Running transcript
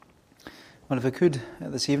Well, if we could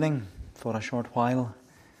this evening, for a short while,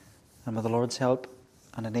 and with the Lord's help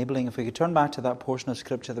and enabling, if we could turn back to that portion of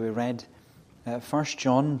Scripture that we read, 1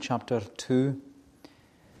 John chapter 2.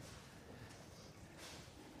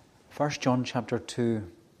 1 John chapter 2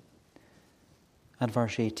 and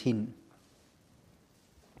verse 18.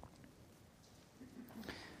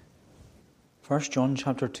 1 John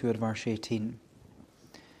chapter 2 and verse 18,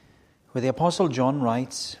 where the Apostle John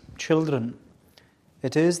writes, "Children,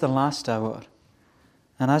 it is the last hour,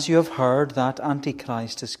 and as you have heard that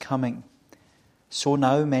Antichrist is coming, so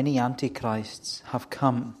now many Antichrists have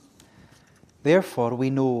come. Therefore we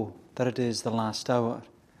know that it is the last hour.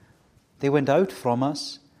 They went out from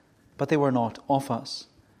us, but they were not of us.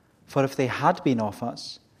 For if they had been of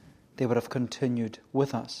us, they would have continued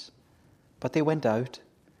with us. But they went out,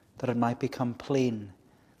 that it might become plain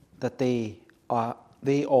that they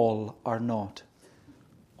all are not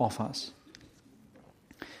of us.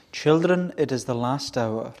 Children, it is the last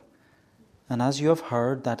hour, and as you have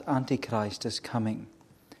heard that Antichrist is coming,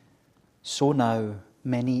 so now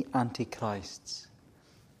many Antichrists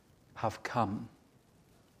have come."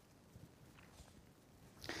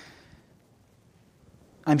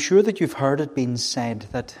 I'm sure that you've heard it being said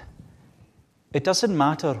that it doesn't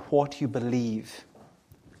matter what you believe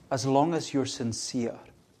as long as you're sincere.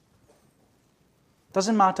 It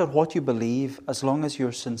doesn't matter what you believe as long as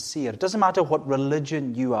you're sincere. It doesn't matter what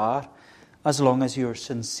religion you are as long as you're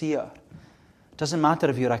sincere. It doesn't matter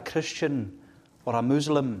if you're a Christian or a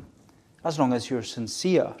Muslim as long as you're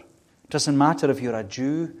sincere. It doesn't matter if you're a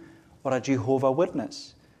Jew or a Jehovah's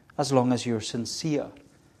Witness as long as you're sincere.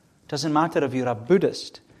 It doesn't matter if you're a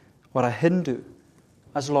Buddhist or a Hindu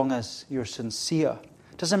as long as you're sincere.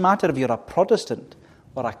 It doesn't matter if you're a Protestant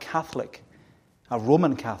or a Catholic, a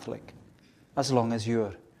Roman Catholic, as long as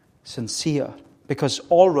you're sincere. Because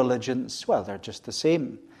all religions, well, they're just the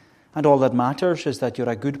same. And all that matters is that you're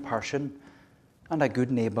a good person and a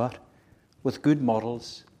good neighbour with good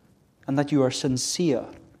morals, and that you are sincere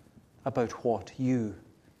about what you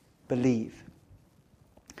believe.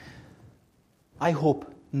 I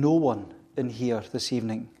hope no one in here this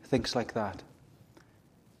evening thinks like that,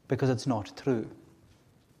 because it's not true.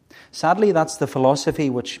 Sadly, that's the philosophy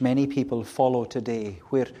which many people follow today,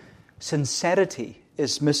 where sincerity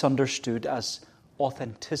is misunderstood as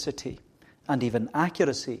authenticity and even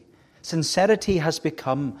accuracy. Sincerity has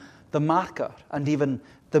become the marker and even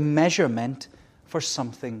the measurement for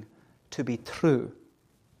something to be true.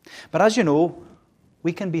 But as you know,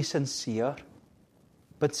 we can be sincere,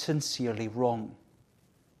 but sincerely wrong.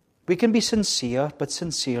 We can be sincere, but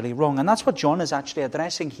sincerely wrong. And that's what John is actually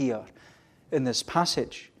addressing here in this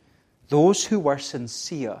passage. Those who were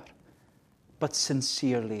sincere, but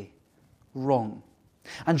sincerely wrong.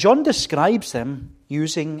 And John describes them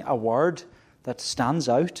using a word that stands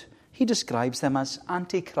out. He describes them as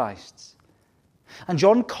antichrists. And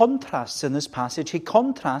John contrasts in this passage, he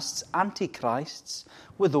contrasts antichrists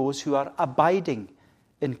with those who are abiding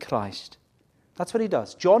in Christ. That's what he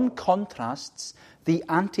does. John contrasts the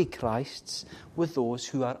antichrists with those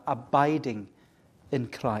who are abiding in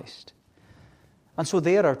Christ. And so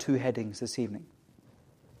there are two headings this evening.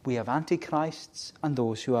 We have antichrists and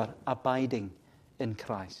those who are abiding in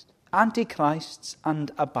Christ. Antichrists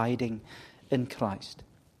and abiding in Christ.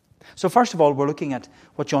 So first of all, we're looking at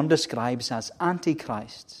what John describes as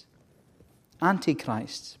antichrists.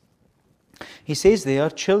 Antichrists. He says there,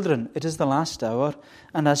 "Children, it is the last hour,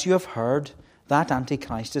 and as you have heard, that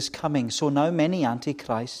Antichrist is coming. So now many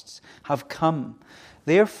Antichrists have come.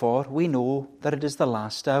 Therefore, we know that it is the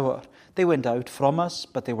last hour. They went out from us,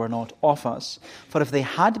 but they were not of us. For if they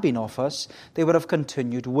had been of us, they would have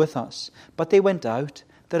continued with us. But they went out,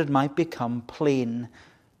 that it might become plain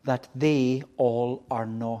that they all are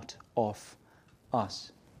not of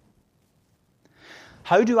us."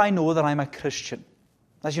 How do I know that I'm a Christian?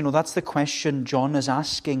 As you know, that's the question John is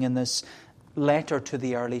asking in this letter to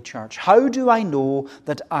the early church. How do I know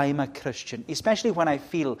that I'm a Christian? Especially when I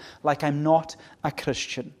feel like I'm not a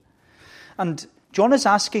Christian. And John is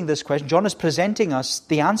asking this question. John is presenting us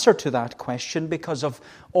the answer to that question because of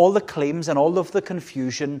all the claims and all of the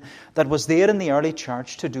confusion that was there in the early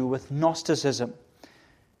church to do with Gnosticism.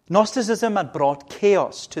 Gnosticism had brought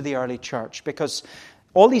chaos to the early church because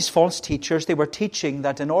all these false teachers, they were teaching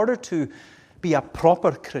that in order to be a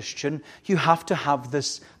proper Christian, you have to have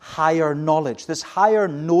this higher knowledge, this higher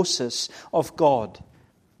gnosis of God.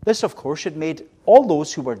 This, of course, it made all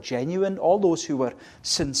those who were genuine, all those who were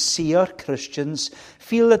sincere Christians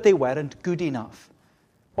feel that they weren't good enough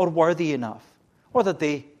or worthy enough, or that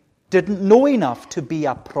they didn't know enough to be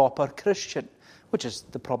a proper Christian, which is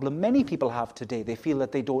the problem many people have today. They feel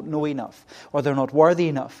that they don't know enough, or they're not worthy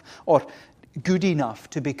enough, or good enough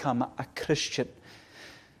to become a Christian.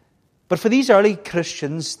 But for these early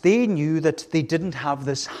Christians, they knew that they didn't have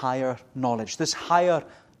this higher knowledge, this higher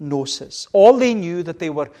gnosis. All they knew was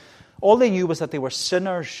that they were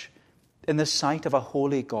sinners in the sight of a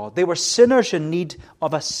holy God. They were sinners in need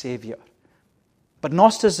of a Savior. But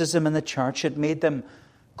Gnosticism in the church, it made them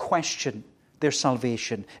question their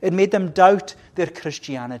salvation. It made them doubt their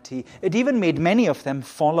Christianity. It even made many of them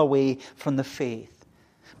fall away from the faith.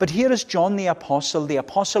 But here is John the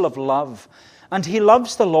apostle of love. And he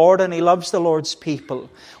loves the Lord and he loves the Lord's people,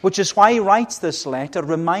 which is why he writes this letter,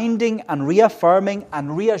 reminding and reaffirming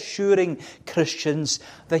and reassuring Christians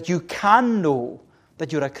that you can know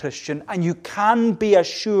that you're a Christian and you can be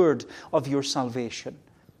assured of your salvation.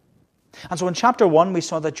 And so in chapter 1 we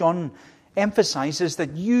saw that John emphasizes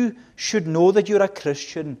that you should know that you're a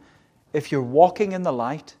Christian if you're walking in the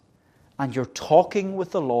light and you're talking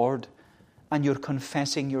with the Lord and you're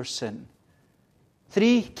confessing your sin.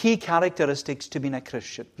 3 key characteristics to being a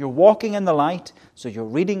Christian. You're walking in the light, so you're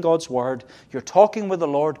reading God's Word, you're talking with the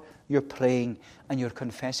Lord, you're praying, and you're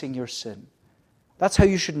confessing your sin. That's how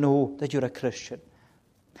you should know that you're a Christian.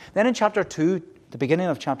 Then in chapter 2, the beginning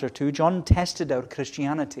of chapter 2, John tested out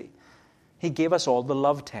Christianity. He gave us all the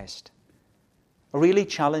love test. A really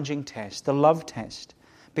challenging test, the love test.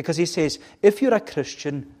 Because he says, if you're a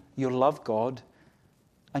Christian, you'll love God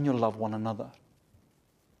and you'll love one another.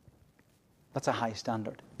 That's a high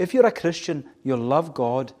standard. If you're a Christian, you'll love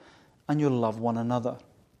God and you'll love one another.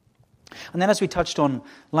 And then as we touched on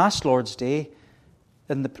last Lord's Day,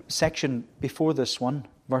 in the section before this one,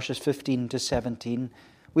 verses 15 to 17,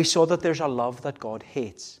 we saw that there's a love that God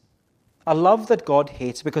hates. A love that God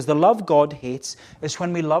hates, because the love God hates is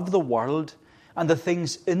when we love the world and the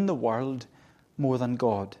things in the world more than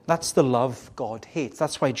God. That's the love God hates.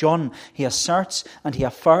 That's why John, he asserts and he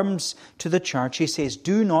affirms to the church, he says,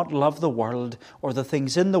 do not love the world or the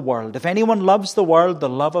things in the world. If anyone loves the world, the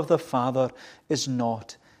love of the Father is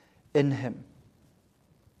not in him.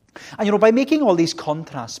 And by making all these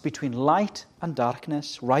contrasts between light and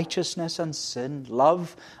darkness, righteousness and sin,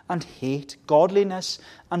 love and hate, godliness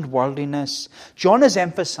and worldliness, John is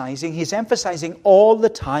emphasizing all the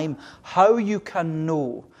time how you can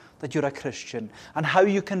know that you're a Christian and how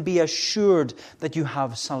you can be assured that you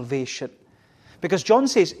have salvation. Because John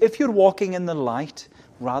says, if you're walking in the light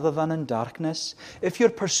rather than in darkness, if you're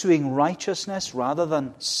pursuing righteousness rather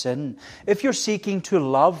than sin, if you're seeking to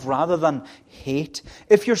love rather than hate,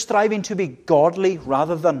 if you're striving to be godly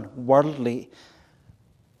rather than worldly,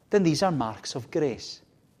 then these are marks of grace.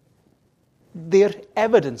 They're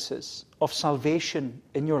evidences of salvation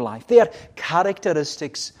in your life. They are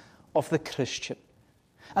characteristics of the Christian.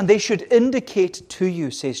 And they should indicate to you,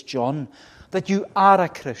 says John, that you are a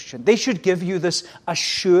Christian. They should give you this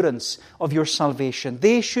assurance of your salvation.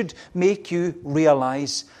 They should make you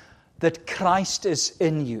realize that Christ is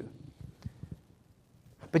in you.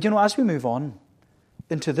 But as we move on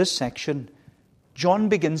into this section, John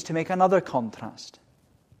begins to make another contrast.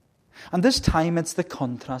 And this time it's the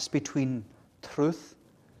contrast between truth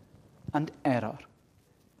and error.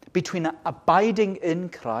 Between abiding in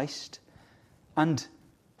Christ and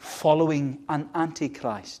following an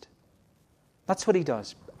Antichrist. That's what he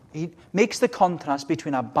does. He makes the contrast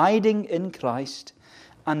between abiding in Christ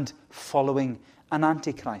and following an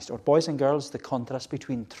Antichrist. Or, boys and girls, the contrast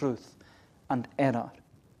between truth and error.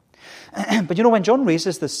 But when John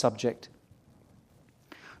raises this subject,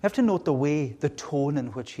 you have to note the tone in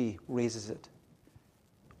which he raises it.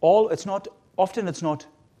 Often it's not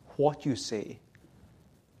what you say,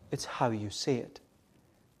 it's how you say it.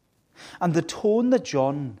 And the tone that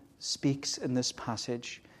John speaks in this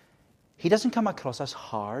passage, he doesn't come across as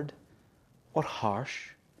hard or harsh,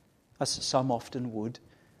 as some often would.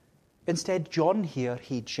 Instead, John here,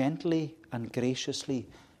 he gently and graciously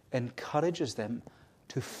encourages them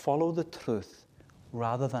to follow the truth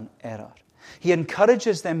rather than error. He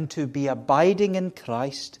encourages them to be abiding in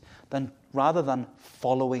Christ rather than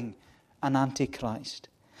following an Antichrist.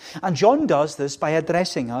 And John does this by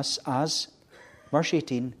addressing us as, verse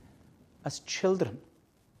 18, as children.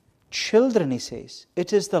 Children, he says,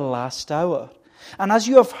 it is the last hour. And as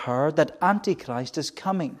you have heard that Antichrist is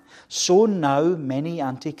coming, so now many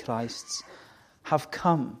Antichrists have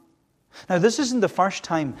come. Now, this isn't the first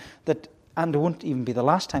time and it won't even be the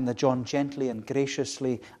last time that John gently and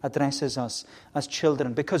graciously addresses us as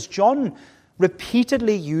children, because John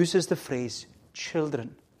repeatedly uses the phrase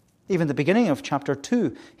children. Even the beginning of chapter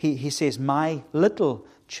 2, he says, my little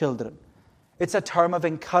children. It's a term of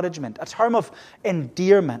encouragement, a term of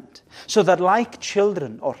endearment, so that like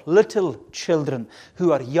children or little children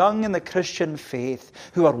who are young in the Christian faith,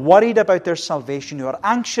 who are worried about their salvation, who are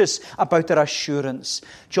anxious about their assurance,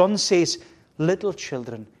 John says, little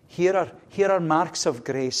children, here are marks of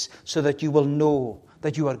grace so that you will know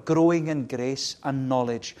that you are growing in grace and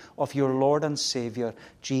knowledge of your Lord and Savior,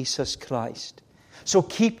 Jesus Christ. So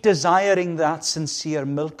keep desiring that sincere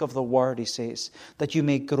milk of the Word, he says, that you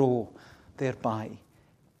may grow thereby.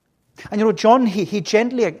 And John, he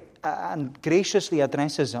gently and graciously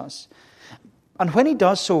addresses us. And when he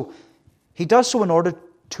does so in order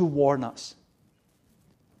to warn us.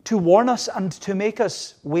 To warn us and to make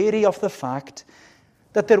us wary of the fact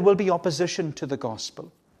that there will be opposition to the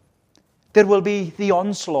gospel. There will be the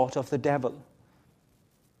onslaught of the devil.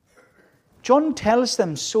 John tells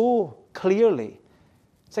them so clearly.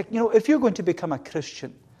 It's like, if you're going to become a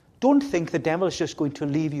Christian, don't think the devil is just going to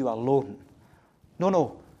leave you alone.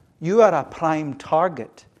 No. You are a prime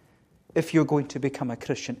target if you're going to become a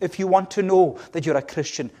Christian. If you want to know that you're a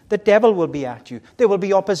Christian, the devil will be at you. There will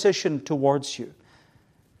be opposition towards you.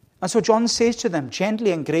 And so John says to them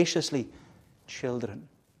gently and graciously, children,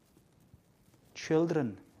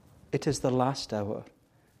 it is the last hour.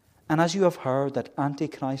 And as you have heard that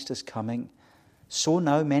Antichrist is coming, so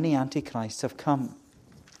now many Antichrists have come.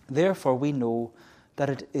 Therefore we know that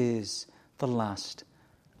it is the last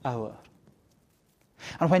hour.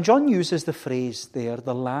 And when John uses the phrase there,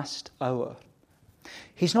 the last hour,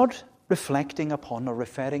 he's not reflecting upon or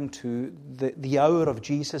referring to the hour of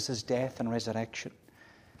Jesus' death and resurrection.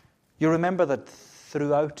 You remember that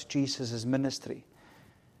throughout Jesus' ministry,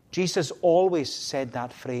 Jesus always said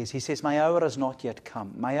that phrase. He says, my hour has not yet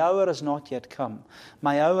come. My hour has not yet come.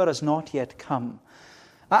 My hour has not yet come.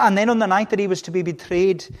 And then on the night that he was to be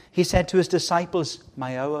betrayed, he said to his disciples,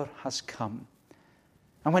 my hour has come.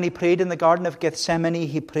 And when he prayed in the Garden of Gethsemane,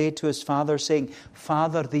 he prayed to his Father, saying,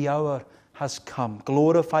 Father, the hour has come.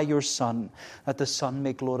 Glorify your Son, that the Son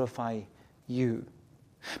may glorify you.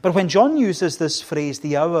 But when John uses this phrase,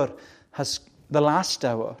 the last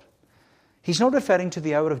hour, he's not referring to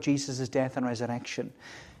the hour of Jesus' death and resurrection.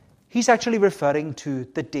 He's actually referring to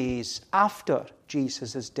the days after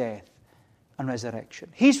Jesus' death and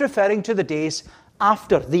resurrection. He's referring to the days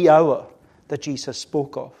after the hour that Jesus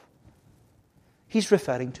spoke of. He's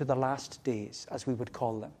referring to the last days, as we would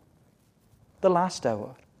call them. The last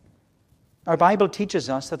hour. Our Bible teaches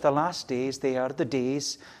us that the last days, they are the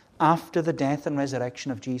days after the death and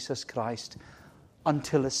resurrection of Jesus Christ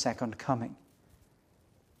until His second coming.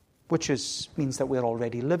 Which means that we're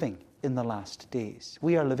already living in the last days.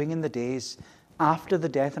 We are living in the days after the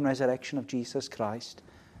death and resurrection of Jesus Christ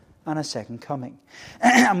and His second coming.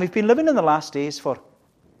 And we've been living in the last days for,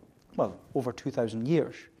 over 2,000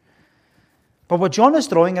 years. But what John is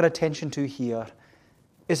drawing our attention to here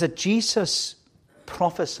is that Jesus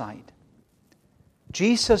prophesied.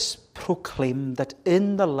 Jesus proclaimed that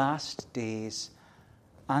in the last days,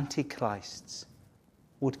 Antichrists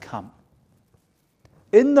would come.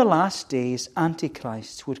 In the last days,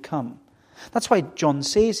 Antichrists would come. That's why John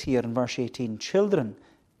says here in verse 18, children,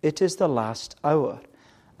 it is the last hour.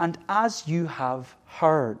 And as you have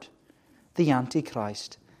heard, the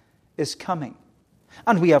Antichrist is coming.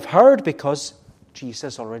 And we have heard because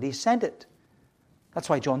Jesus already said it. That's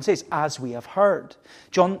why John says, as we have heard.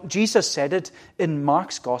 Jesus said it in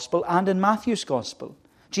Mark's Gospel and in Matthew's Gospel.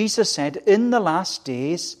 Jesus said, in the last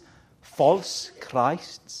days, false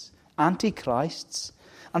Christs, Antichrists,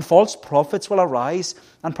 and false prophets will arise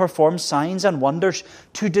and perform signs and wonders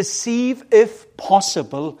to deceive, if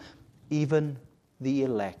possible, even the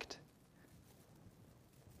elect.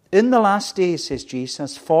 In the last days, says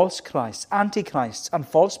Jesus, false Christs, Antichrists, and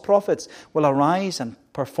false prophets will arise and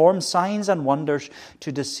perform signs and wonders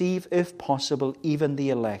to deceive, if possible, even the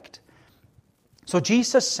elect. So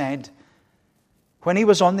Jesus said, when He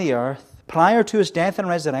was on the earth, prior to His death and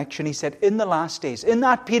resurrection, He said, in the last days, in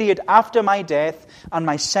that period after my death and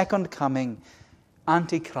my second coming,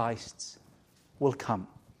 Antichrists will come.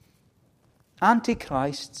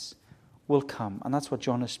 Antichrists will come. And that's what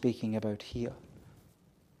John is speaking about here.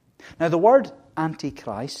 Now, the word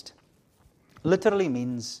Antichrist literally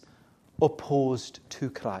means opposed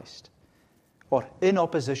to Christ, or in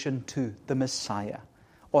opposition to the Messiah,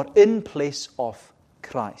 or in place of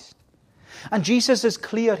Christ. And Jesus is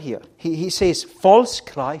clear here. He says false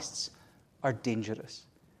Christs are dangerous.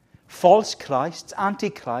 False Christs,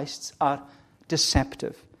 Antichrists, are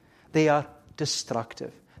deceptive. They are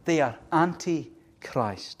destructive. They are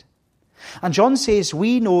anti-Christ. And John says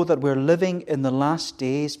we know that we're living in the last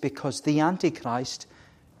days because the Antichrist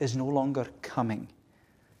is no longer coming.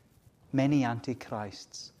 Many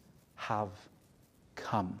Antichrists have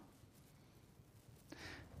come.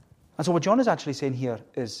 And so what John is actually saying here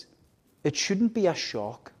is, it shouldn't be a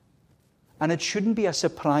shock and it shouldn't be a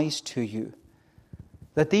surprise to you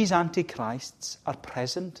that these antichrists are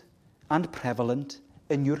present and prevalent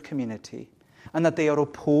in your community, and that they are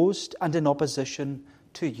opposed and in opposition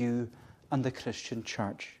to you and the Christian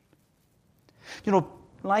church. You know,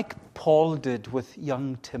 like Paul did with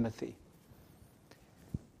young Timothy.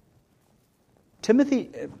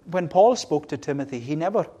 When Paul spoke to Timothy, he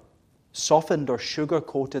never softened or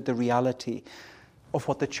sugar-coated the reality of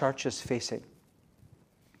what the church is facing.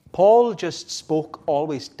 Paul just spoke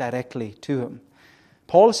always directly to him.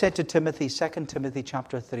 Paul said to Timothy, 2 Timothy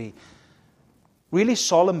chapter 3, really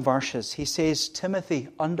solemn verses. He says, Timothy,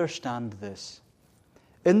 understand this.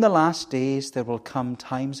 In the last days there will come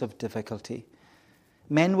times of difficulty.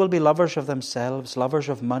 Men will be lovers of themselves, lovers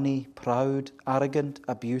of money, proud, arrogant,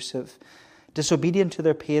 abusive, disobedient to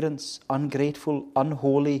their parents, ungrateful,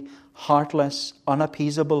 unholy, heartless,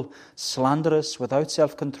 unappeasable, slanderous, without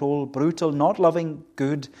self-control, brutal, not loving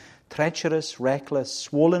good, treacherous, reckless,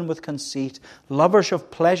 swollen with conceit, lovers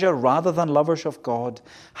of pleasure rather than lovers of God,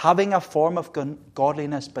 having a form of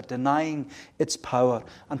godliness but denying its power.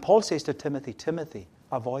 And Paul says to Timothy, Timothy,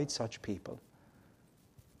 avoid such people.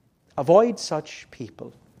 Avoid such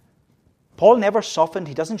people. Paul never softened.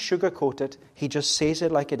 He doesn't sugarcoat it. He just says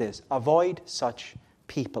it like it is. Avoid such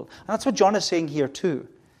people. And that's what John is saying here too.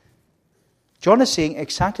 John is saying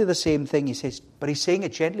exactly the same thing. He says, but he's saying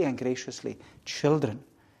it gently and graciously. Children,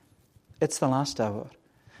 it's the last hour.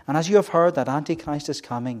 And as you have heard that Antichrist is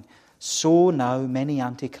coming, so now many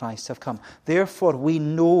Antichrists have come. Therefore we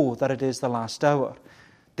know that it is the last hour.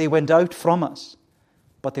 They went out from us,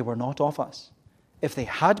 but they were not of us. If they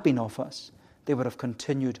had been of us, they would have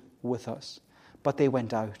continued with us. But they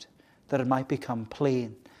went out, that it might become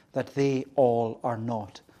plain that they all are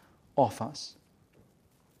not of us.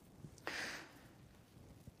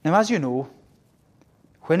 Now, as you know,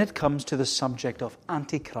 when it comes to the subject of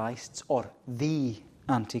antichrists or the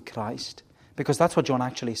Antichrist, because that's what John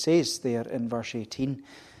actually says there in verse 18,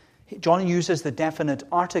 John uses the definite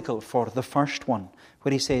article for the first one,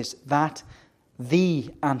 where he says that the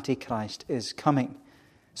Antichrist is coming.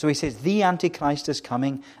 So he says, the Antichrist is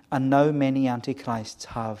coming, and now many Antichrists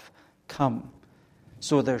have come.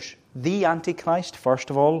 So there's the Antichrist, first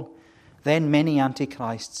of all, then many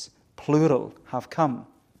Antichrists, plural, have come.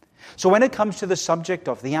 So when it comes to the subject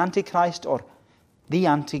of the Antichrist or the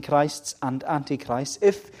Antichrists and Antichrists,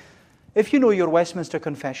 if you know your Westminster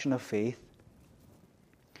Confession of Faith,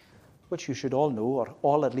 which you should all know, or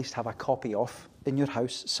all at least have a copy of in your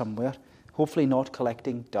house somewhere, hopefully not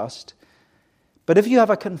collecting dust. But if you have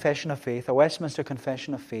a confession of faith, a Westminster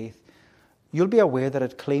Confession of Faith, you'll be aware that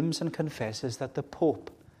it claims and confesses that the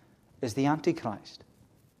Pope is the Antichrist.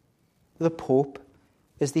 The Pope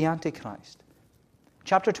is the Antichrist.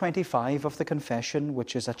 Chapter 25 of the Confession,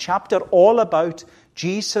 which is a chapter all about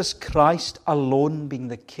Jesus Christ alone being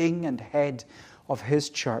the King and head of His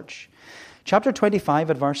church. Chapter 25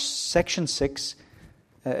 at section 6,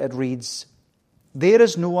 it reads, there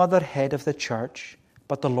is no other head of the church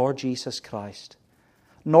but the Lord Jesus Christ,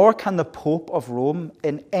 nor can the Pope of Rome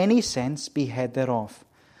in any sense be head thereof,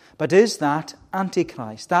 but is that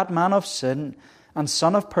Antichrist, that man of sin and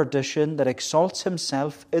son of perdition that exalts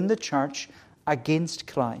himself in the church against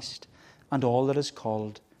Christ and all that is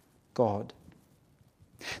called God.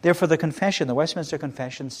 Therefore the confession, the Westminster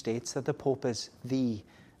Confession, states that the Pope is the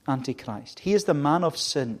Antichrist. He is the man of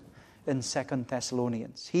sin in 2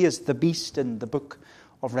 Thessalonians. He is the beast in the book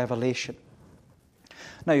of Revelation.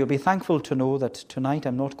 Now, you'll be thankful to know that tonight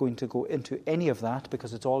I'm not going to go into any of that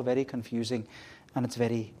because it's all very confusing and it's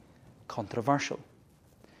very controversial.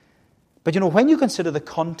 But when you consider the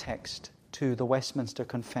context to the Westminster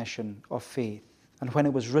Confession of Faith and when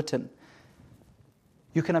it was written,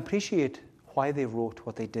 you can appreciate why they wrote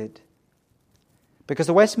what they did. Because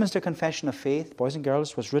the Westminster Confession of Faith, boys and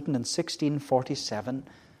girls, was written in 1647,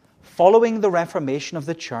 following the Reformation of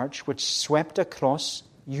the Church, which swept across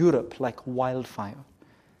Europe like wildfire.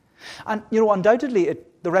 And, undoubtedly,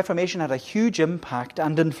 the Reformation had a huge impact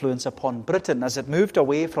and influence upon Britain as it moved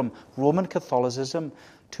away from Roman Catholicism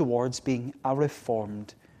towards being a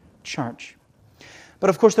Reformed church.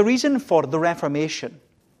 But, of course, the reason for the Reformation,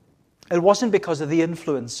 it wasn't because of the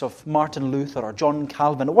influence of Martin Luther or John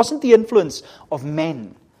Calvin. It wasn't the influence of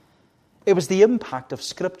men. It was the impact of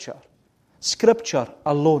Scripture. Scripture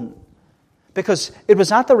alone. Because it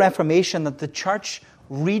was at the Reformation that the church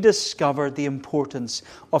rediscovered the importance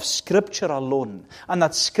of Scripture alone, and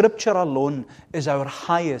that Scripture alone is our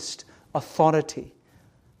highest authority.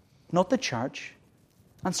 Not the church,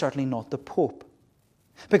 and certainly not the Pope.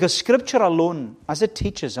 Because Scripture alone, as it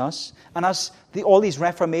teaches us, and as all these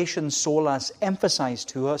Reformation solas emphasize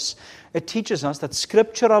to us, it teaches us that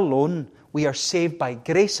Scripture alone, we are saved by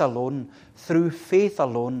grace alone, through faith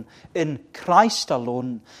alone, in Christ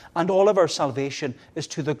alone, and all of our salvation is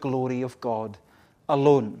to the glory of God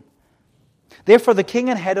alone. Therefore, the king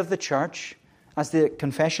and head of the church, as the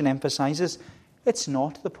confession emphasizes, it's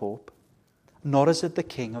not the Pope, nor is it the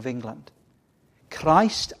King of England.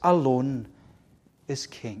 Christ alone is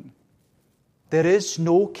king. There is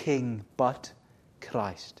no king but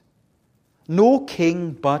Christ. No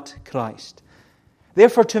king but Christ.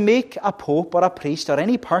 Therefore, to make a pope or a priest or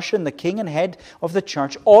any person the king and head of the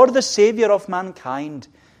church or the Savior of mankind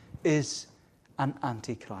is an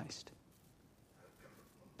antichrist.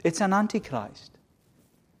 It's an antichrist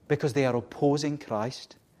because they are opposing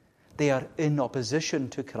Christ. They are in opposition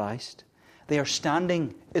to Christ. They are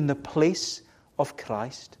standing in the place of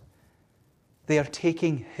Christ. They are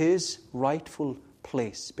taking His rightful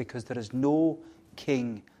place because there is no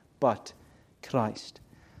king but Christ.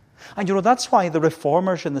 And that's why the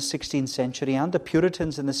Reformers in the 16th century and the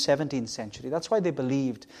Puritans in the 17th century, that's why they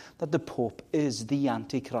believed that the Pope is the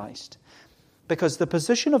Antichrist. Because the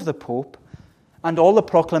position of the Pope and all the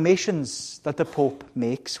proclamations that the Pope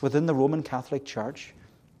makes within the Roman Catholic Church,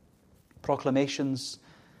 proclamations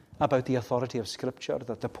about the authority of Scripture,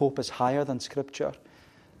 that the Pope is higher than Scripture,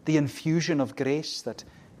 the infusion of grace, that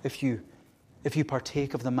if you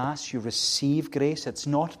partake of the Mass, you receive grace. It's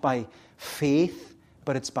not by faith,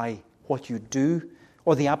 but it's by what you do,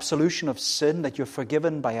 or the absolution of sin, that you're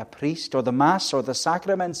forgiven by a priest, or the Mass, or the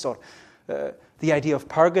sacraments, or the idea of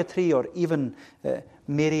purgatory, or even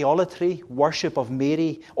Mariolatry, worship of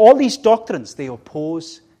Mary. All these doctrines, they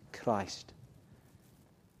oppose Christ.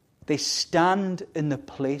 They stand in the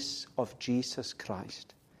place of Jesus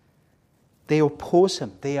Christ. They oppose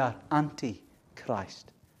Him. They are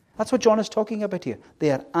anti-Christ. That's what John is talking about here.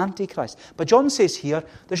 They are antichrist. But John says here,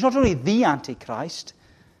 there's not only the Antichrist,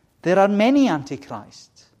 there are many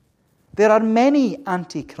antichrists. There are many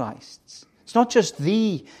antichrists. It's not just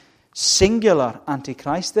the singular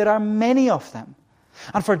Antichrist, there are many of them.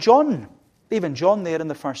 And for John, even John there in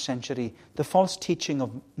the first century, the false teaching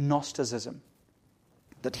of Gnosticism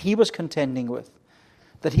that he was contending with,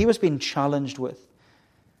 that he was being challenged with,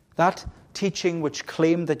 that teaching which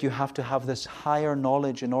claimed that you have to have this higher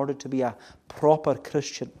knowledge in order to be a proper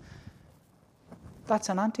Christian, that's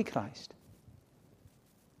an antichrist.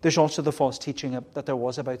 There's also the false teaching that there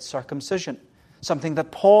was about circumcision, something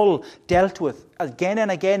that Paul dealt with again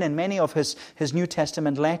and again in many of his New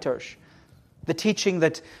Testament letters. The teaching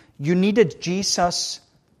that you needed Jesus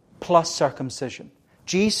plus circumcision,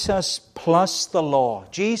 Jesus plus the law,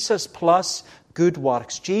 Jesus plus good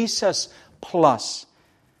works, Jesus plus,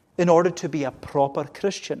 in order to be a proper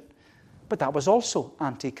Christian. But that was also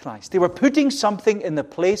antichrist. They were putting something in the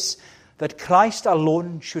place that Christ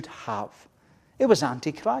alone should have. It was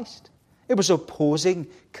antichrist. It was opposing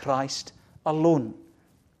Christ alone.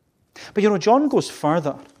 But John goes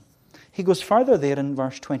further. He goes further there in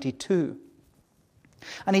verse 22.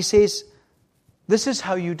 And he says, this is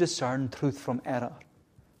how you discern truth from error.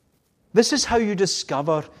 This is how you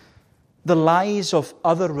discover the lies of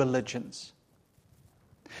other religions.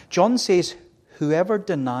 John says, whoever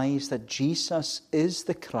denies that Jesus is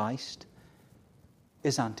the Christ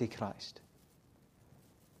is Antichrist.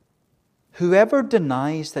 Whoever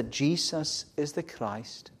denies that Jesus is the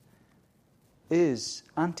Christ is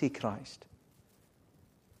Antichrist.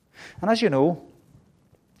 And as you know,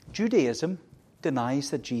 Judaism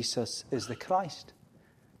denies that Jesus is the Christ.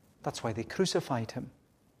 That's why they crucified Him,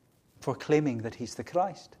 for claiming that He's the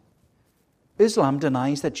Christ. Islam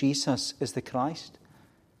denies that Jesus is the Christ.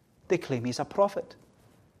 They claim He's a prophet.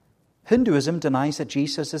 Hinduism denies that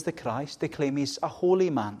Jesus is the Christ. They claim He's a holy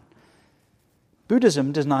man.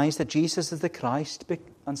 Buddhism denies that Jesus is the Christ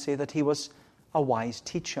and say that He was a wise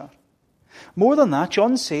teacher. More than that,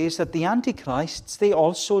 John says that the Antichrists, they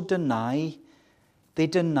also deny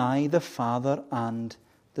the Father and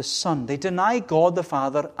the Son. They deny God the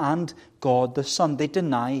Father and God the Son. They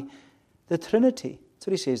deny the Trinity. That's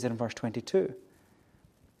what he says there in verse 22.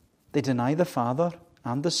 They deny the Father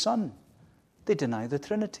and the Son. They deny the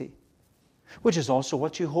Trinity, which is also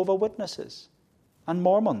what Jehovah's Witnesses and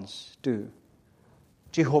Mormons do.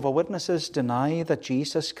 Jehovah's Witnesses deny that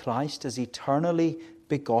Jesus Christ is eternally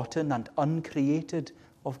begotten and uncreated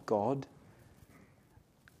of God.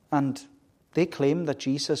 And they claim that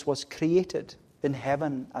Jesus was created in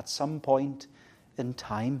heaven at some point in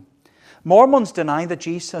time. Mormons deny that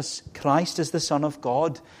Jesus Christ is the Son of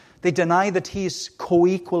God. They deny that He's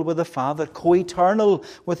co-equal with the Father, co-eternal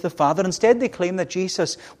with the Father. Instead, they claim that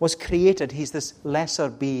Jesus was created. He's this lesser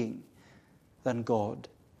being than God.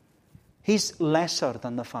 He's lesser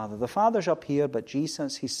than the Father. The Father's up here, but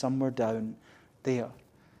Jesus, He's somewhere down there.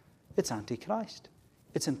 It's Antichrist.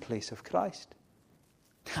 It's in place of Christ.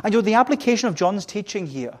 And the application of John's teaching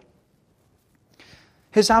here,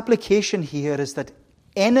 his application here is that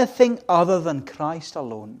anything other than Christ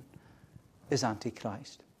alone is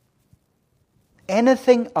Antichrist.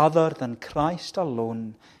 Anything other than Christ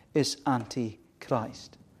alone is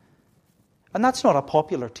Antichrist. And that's not a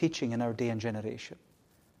popular teaching in our day and generation.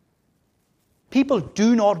 People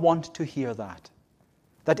do not want to hear that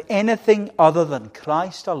anything other than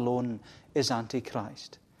Christ alone is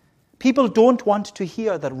Antichrist. People don't want to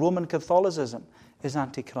hear that Roman Catholicism is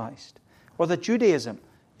Antichrist, or that Judaism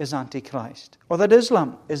is Antichrist, or that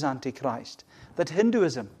Islam is Antichrist, that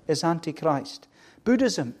Hinduism is Antichrist,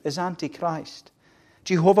 Buddhism is Antichrist,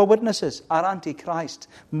 Jehovah's Witnesses are Antichrist,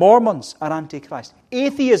 Mormons are Antichrist,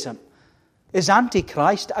 atheism is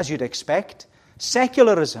Antichrist, as you'd expect,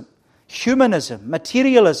 secularism, humanism,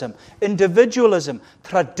 materialism, individualism,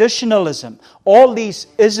 traditionalism, all these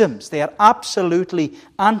isms, they are absolutely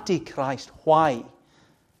Antichrist. Why?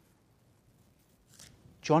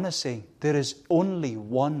 John is saying there is only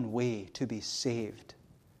one way to be saved.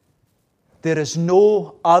 There is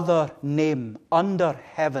no other name under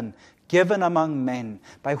heaven given among men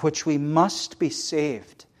by which we must be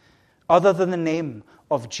saved other than the name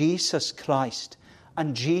of Jesus Christ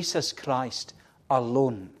and Jesus Christ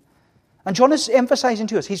alone. And John is emphasizing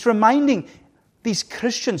to us, he's reminding these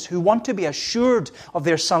Christians who want to be assured of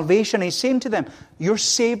their salvation. He's saying to them, you're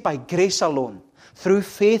saved by grace alone, through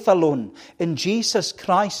faith alone, in Jesus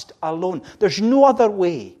Christ alone. There's no other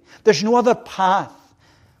way. There's no other path.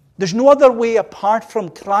 There's no other way apart from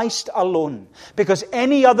Christ alone. Because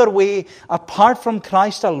any other way apart from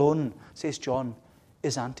Christ alone, says John,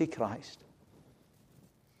 is Antichrist.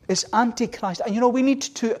 Is Antichrist. And we need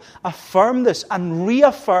to affirm this and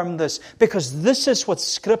reaffirm this, because this is what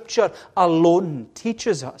Scripture alone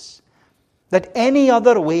teaches us. That any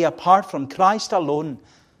other way apart from Christ alone,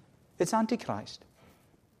 it's Antichrist.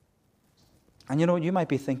 And you might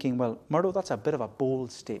be thinking, well, Murdo, that's a bit of a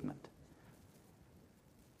bold statement.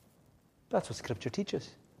 That's what Scripture teaches.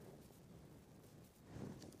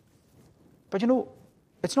 But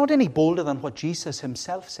it's not any bolder than what Jesus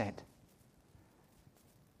Himself said.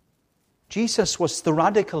 Jesus was the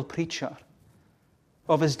radical preacher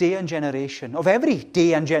of His day and generation, of every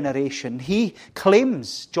day and generation. He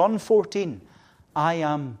claims, John 14, I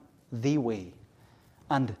am the way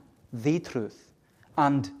and the truth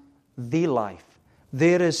and the life.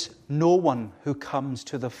 There is no one who comes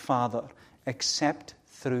to the Father except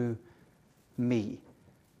through me.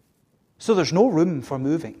 So there's no room for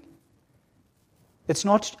moving. It's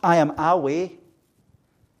not I am a way,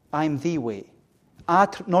 I'm the way.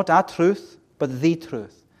 Not a truth, but the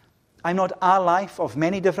truth. I'm not a life of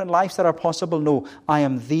many different lives that are possible. No, I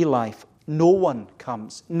am the life. No one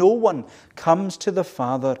comes to the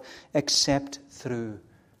Father except through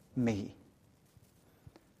me.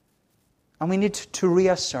 And we need to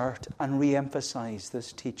reassert and re-emphasize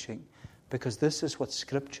this teaching, because this is what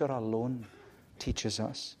Scripture alone teaches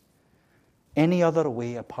us. Any other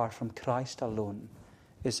way apart from Christ alone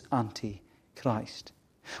is Antichrist.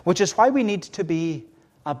 Which is why we need to be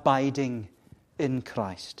abiding in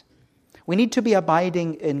Christ. We need to be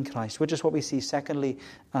abiding in Christ, which is what we see secondly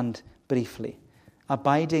and briefly.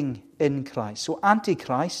 Abiding in Christ. So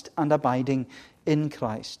Antichrist and abiding in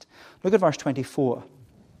Christ. Look at verse 24.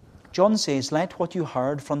 John says, let what you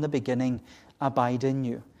heard from the beginning abide in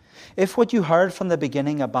you. If what you heard from the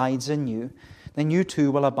beginning abides in you, then you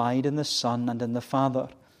too will abide in the Son and in the Father.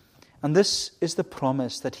 And this is the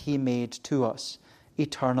promise that He made to us,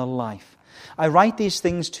 eternal life. I write these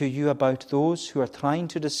things to you about those who are trying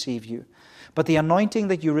to deceive you. But the anointing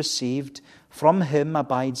that you received from Him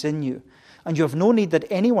abides in you, and you have no need that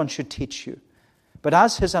anyone should teach you. But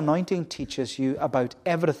as His anointing teaches you about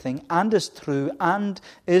everything, and is true, and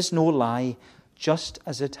is no lie, just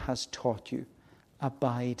as it has taught you,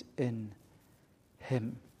 abide in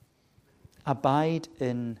Him. Abide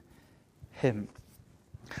in Him.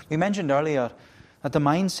 We mentioned earlier that the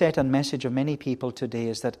mindset and message of many people today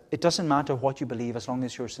is that it doesn't matter what you believe as long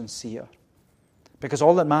as you're sincere. Because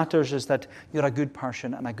all that matters is that you're a good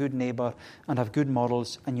person and a good neighbor and have good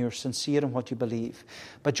models and you're sincere in what you believe.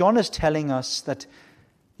 But John is telling us that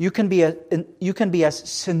you can be as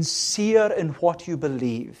sincere in what you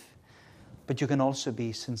believe, but you can also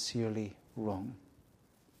be sincerely wrong.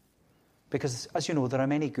 Because, as you know, there are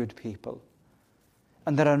many good people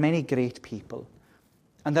and there are many great people.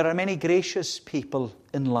 And there are many gracious people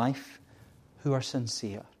in life who are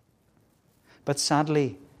sincere. But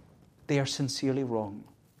sadly, they are sincerely wrong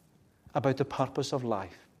about the purpose of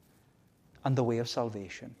life and the way of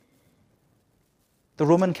salvation. The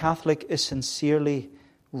Roman Catholic is sincerely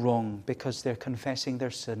wrong because they're confessing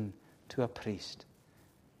their sin to a priest.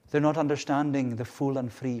 They're not understanding the full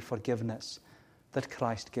and free forgiveness that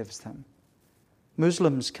Christ gives them.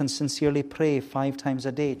 Muslims can sincerely pray 5 times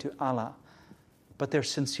a day to Allah, but they're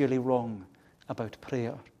sincerely wrong about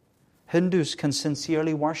prayer. Hindus can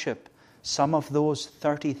sincerely worship some of those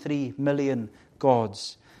 33 million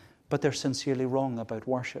gods, but they're sincerely wrong about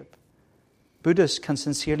worship. Buddhists can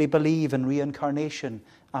sincerely believe in reincarnation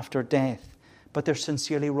after death, but they're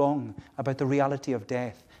sincerely wrong about the reality of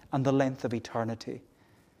death and the length of eternity.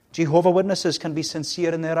 Jehovah's Witnesses can be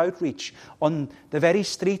sincere in their outreach on the very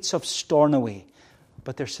streets of Stornoway,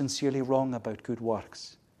 but they're sincerely wrong about good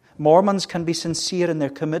works. Mormons can be sincere in their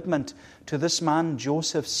commitment to this man,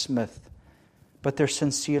 Joseph Smith, but they're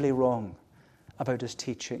sincerely wrong about his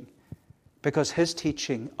teaching, because his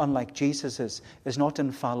teaching, unlike Jesus's, is not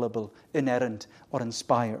infallible, inerrant, or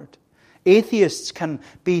inspired. Atheists can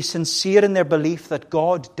be sincere in their belief that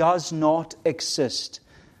God does not exist,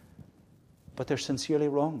 but they're sincerely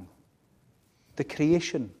wrong. The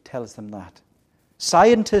creation tells them that.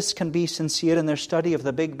 Scientists can be sincere in their study of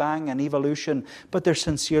the Big Bang and evolution, but they're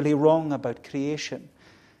sincerely wrong about creation.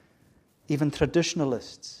 Even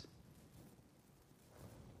traditionalists,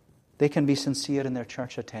 they can be sincere in their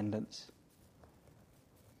church attendance,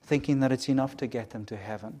 thinking that it's enough to get them to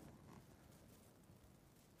heaven.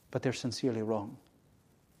 But they're sincerely wrong.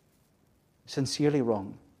 Sincerely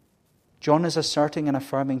wrong. John is asserting and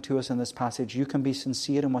affirming to us in this passage, you can be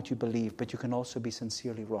sincere in what you believe, but you can also be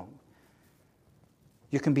sincerely wrong.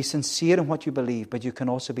 You can be sincere in what you believe, but you can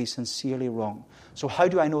also be sincerely wrong. So how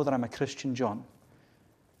do I know that I'm a Christian, John?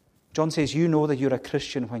 John says, you know that you're a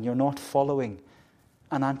Christian when you're not following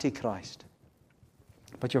an Antichrist,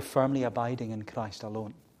 but you're firmly abiding in Christ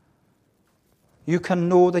alone. You can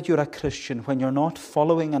know that you're a Christian when you're not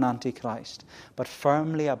following an Antichrist, but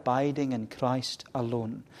firmly abiding in Christ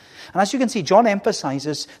alone. And as you can see, John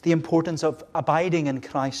emphasizes the importance of abiding in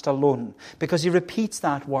Christ alone, because he repeats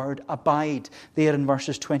that word, abide, there in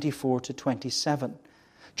verses 24 to 27.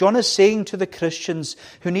 John is saying to the Christians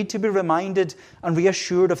who need to be reminded and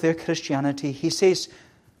reassured of their Christianity, he says,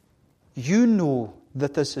 you know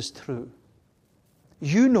that this is true.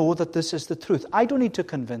 You know that this is the truth. I don't need to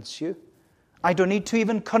convince you. I don't need to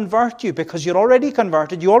even convert you, because you're already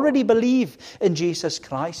converted. You already believe in Jesus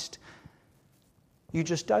Christ. You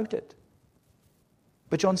just doubt it.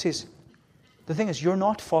 But John says, the thing is, you're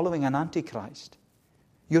not following an Antichrist.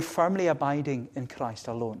 You're firmly abiding in Christ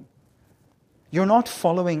alone. You're not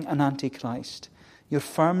following an Antichrist. You're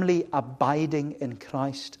firmly abiding in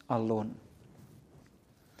Christ alone.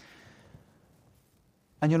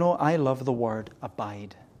 And you know, I love the word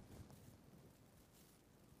abide.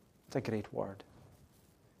 It's a great word.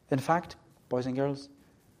 In fact, boys and girls,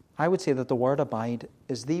 I would say that the word abide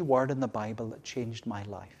is the word in the Bible that changed my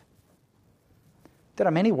life. There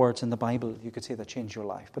are many words in the Bible you could say that changed your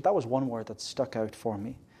life, but that was one word that stuck out for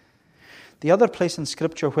me. The other place in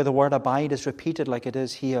Scripture where the word abide is repeated like it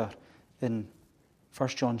is here in 1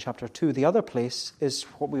 John chapter 2, the other place is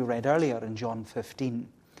what we read earlier in John 15.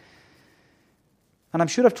 And I'm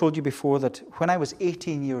sure I've told you before that when I was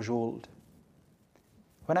 18 years old,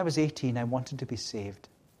 I wanted to be saved.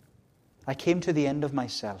 I came to the end of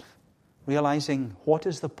myself, realizing what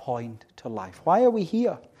is the point to life? Why are we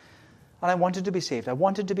here? And I wanted to be saved. I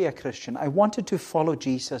wanted to be a Christian. I wanted to follow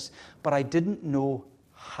Jesus, but I didn't know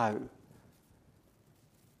how.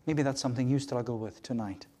 Maybe that's something you struggle with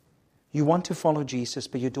tonight. You want to follow Jesus,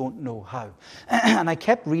 but you don't know how. And I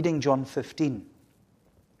kept reading John 15.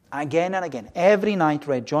 Again and again. Every night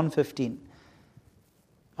read John 15.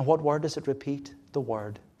 And what word does it repeat? The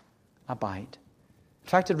word abide. In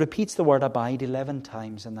fact, it repeats the word abide 11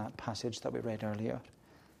 times in that passage that we read earlier.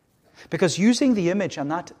 Because using the image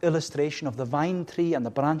and that illustration of the vine tree and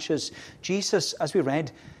the branches, Jesus, as we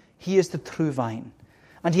read, he is the true vine.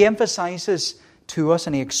 And he emphasizes to us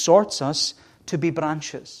and he exhorts us to be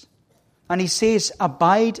branches. And he says,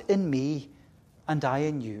 abide in me and I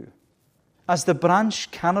in you. As the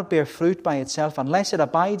branch cannot bear fruit by itself unless it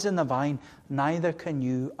abides in the vine, neither can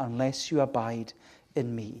you unless you abide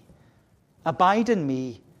in me. Abide in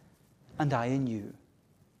me and I in you.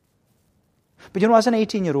 But you know, as an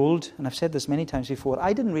 18-year-old, and I've said this many times before,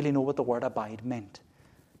 I didn't really know what the word abide meant.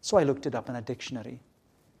 So I looked it up in a dictionary.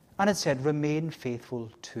 And it said, remain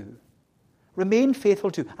faithful to. Remain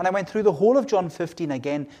faithful to. And I went through the whole of John 15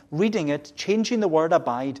 again, reading it, changing the word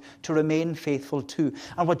abide to remain faithful to.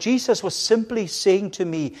 And what Jesus was simply saying to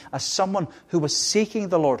me as someone who was seeking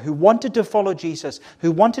the Lord, who wanted to follow Jesus,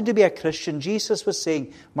 who wanted to be a Christian, Jesus was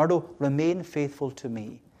saying, Murdo, remain faithful to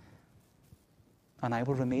me, and I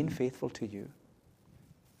will remain faithful to you.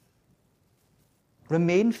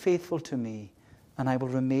 Remain faithful to me, and I will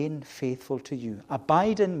remain faithful to you.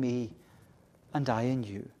 Abide in me, and I in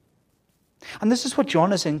you. And this is what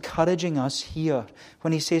John is encouraging us here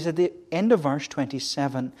when he says at the end of verse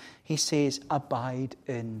 27, he says, abide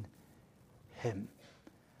in him.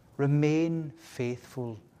 Remain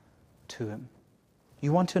faithful to him.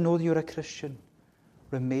 You want to know that you're a Christian?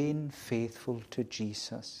 Remain faithful to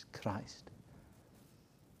Jesus Christ.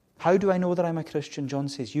 How do I know that I'm a Christian? John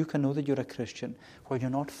says, you can know that you're a Christian when you're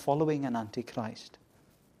not following an Antichrist,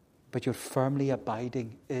 but you're firmly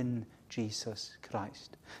abiding in Jesus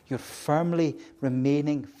Christ. You're firmly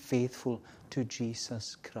remaining faithful to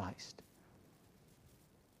Jesus Christ.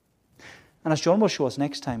 And as John will show us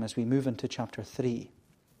next time as we move into chapter 3,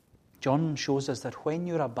 John shows us that when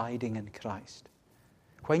you're abiding in Christ,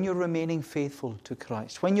 when you're remaining faithful to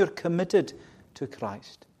Christ, when you're committed to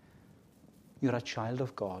Christ, you're a child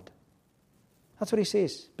of God. That's what he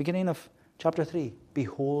says, beginning of chapter 3.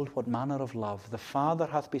 Behold, what manner of love the Father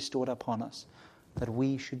hath bestowed upon us, that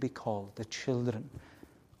we should be called the children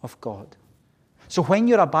of God. So when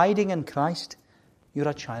you're abiding in Christ, you're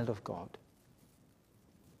a child of God.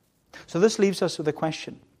 So this leaves us with a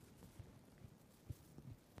question.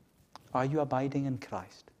 Are you abiding in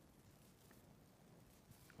Christ?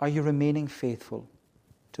 Are you remaining faithful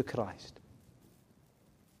to Christ?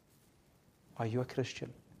 Are you a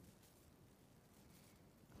Christian?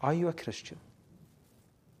 Are you a Christian?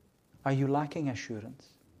 Are you lacking assurance?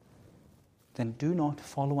 Then do not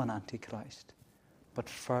follow an Antichrist, but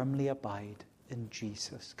firmly abide in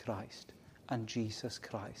Jesus Christ and Jesus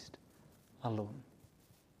Christ alone.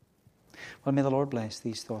 Well, may the Lord bless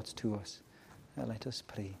these thoughts to us. Let us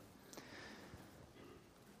pray.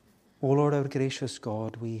 O Lord, our gracious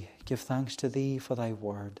God, we give thanks to Thee for Thy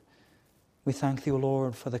word. We thank Thee, O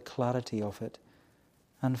Lord, for the clarity of it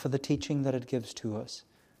and for the teaching that it gives to us,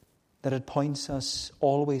 that it points us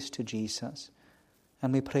always to Jesus.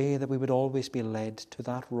 And we pray that we would always be led to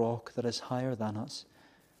that rock that is higher than us,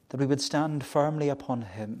 that we would stand firmly upon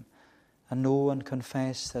Him and know and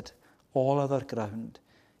confess that all other ground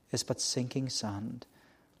is but sinking sand.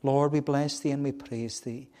 Lord, we bless Thee and we praise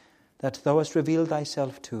Thee that Thou hast revealed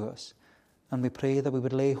Thyself to us, and we pray that we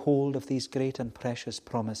would lay hold of these great and precious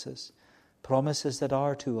promises, promises that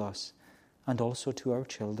are to us and also to our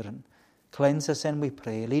children. Cleanse us and we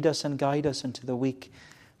pray. Lead us and guide us into the week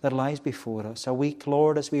that lies before us. A week,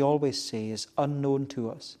 Lord, as we always say, is unknown to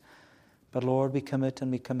us. But Lord, we commit and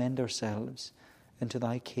we commend ourselves into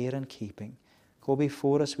Thy care and keeping. Go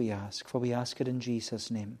before us, we ask, for we ask it in Jesus'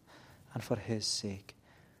 name and for His sake.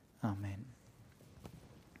 Amen.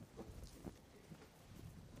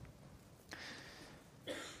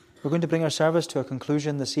 We're going to bring our service to a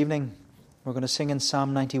conclusion this evening. We're going to sing in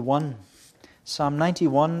Psalm 91. Psalm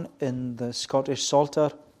 91 in the Scottish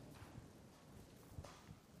Psalter.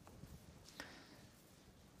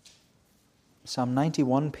 Psalm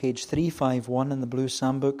 91, page 351 in the Blue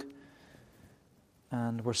Psalm Book.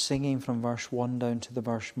 And we're singing from verse 1 down to the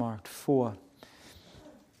verse marked 4.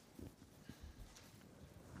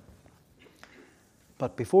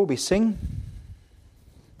 But before we sing,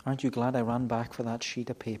 aren't you glad I ran back for that sheet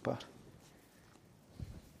of paper?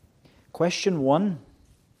 Question 1.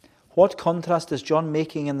 What contrast is John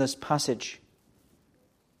making in this passage?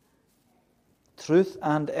 Truth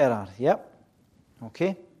and error. Yep.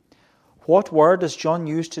 Okay. What word does John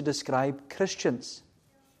use to describe Christians?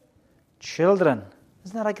 Children.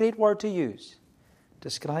 Isn't that a great word to use?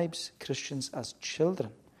 Describes Christians as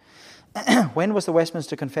children. When was the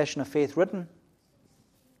Westminster Confession of Faith written?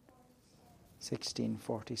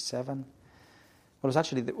 1647. Well, it was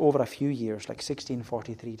actually over a few years, like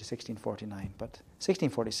 1643 to 1649, but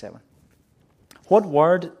 1647. What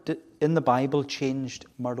word in the Bible changed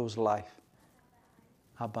Murdo's life?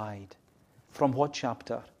 Abide. From what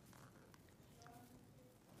chapter?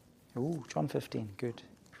 Oh, John 15, good.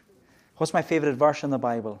 What's my favorite verse in the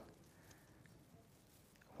Bible?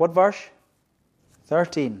 What verse?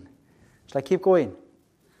 13. Shall I keep going?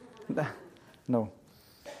 No.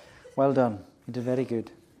 Well done. You did very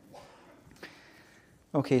good.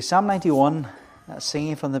 Okay, Psalm 91,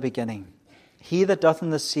 singing from the beginning. He that doth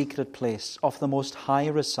in the secret place of the Most High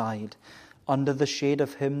reside, under the shade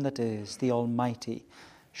of Him that is the Almighty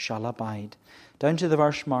shall abide. Down to the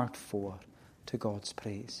verse marked 4, to God's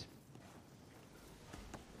praise.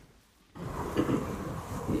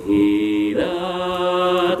 He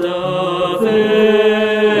that doth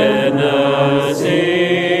in the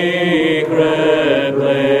secret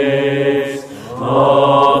place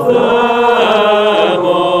of the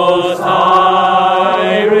Most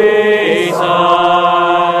High reside,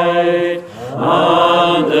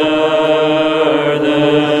 under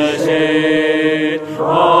the shade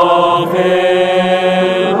of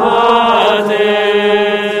Him that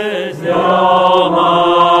is the Almighty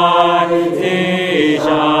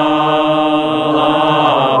shall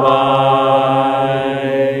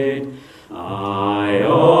abide. I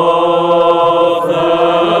of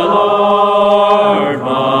the Lord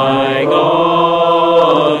my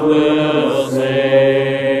God will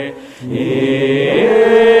say, He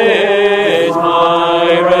is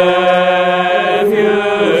my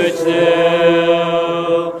refuge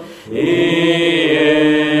still.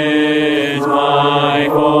 He is my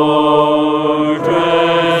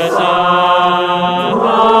fortress and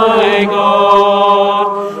my God,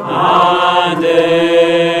 and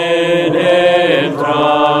in Him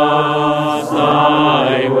trust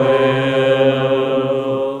I will.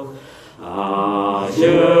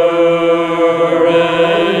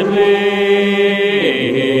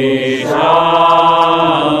 Assuredly He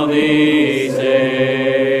shall be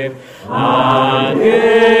safe, and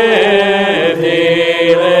give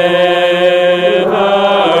deliverance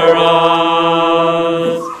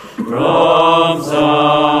from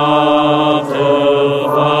subtle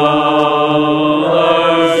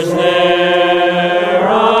fowler's snare,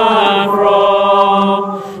 and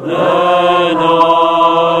from the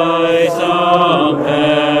noisome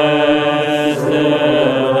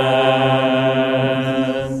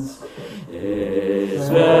pestilence. His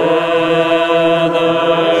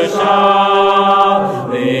feathers shall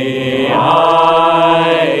thee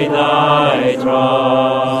hide thy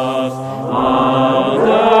trust, under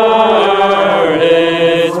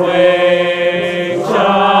His wings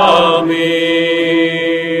shall be.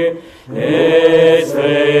 His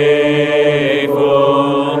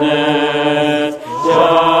faithfulness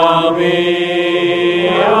shall be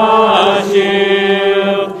a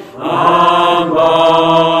shield and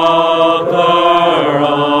buckler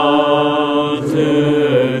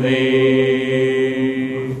unto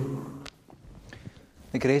thee.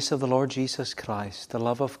 The grace of the Lord Jesus Christ, the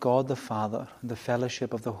love of God the Father, and the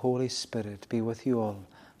fellowship of the Holy Spirit be with you all,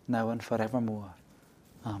 now and forevermore.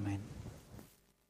 Amen.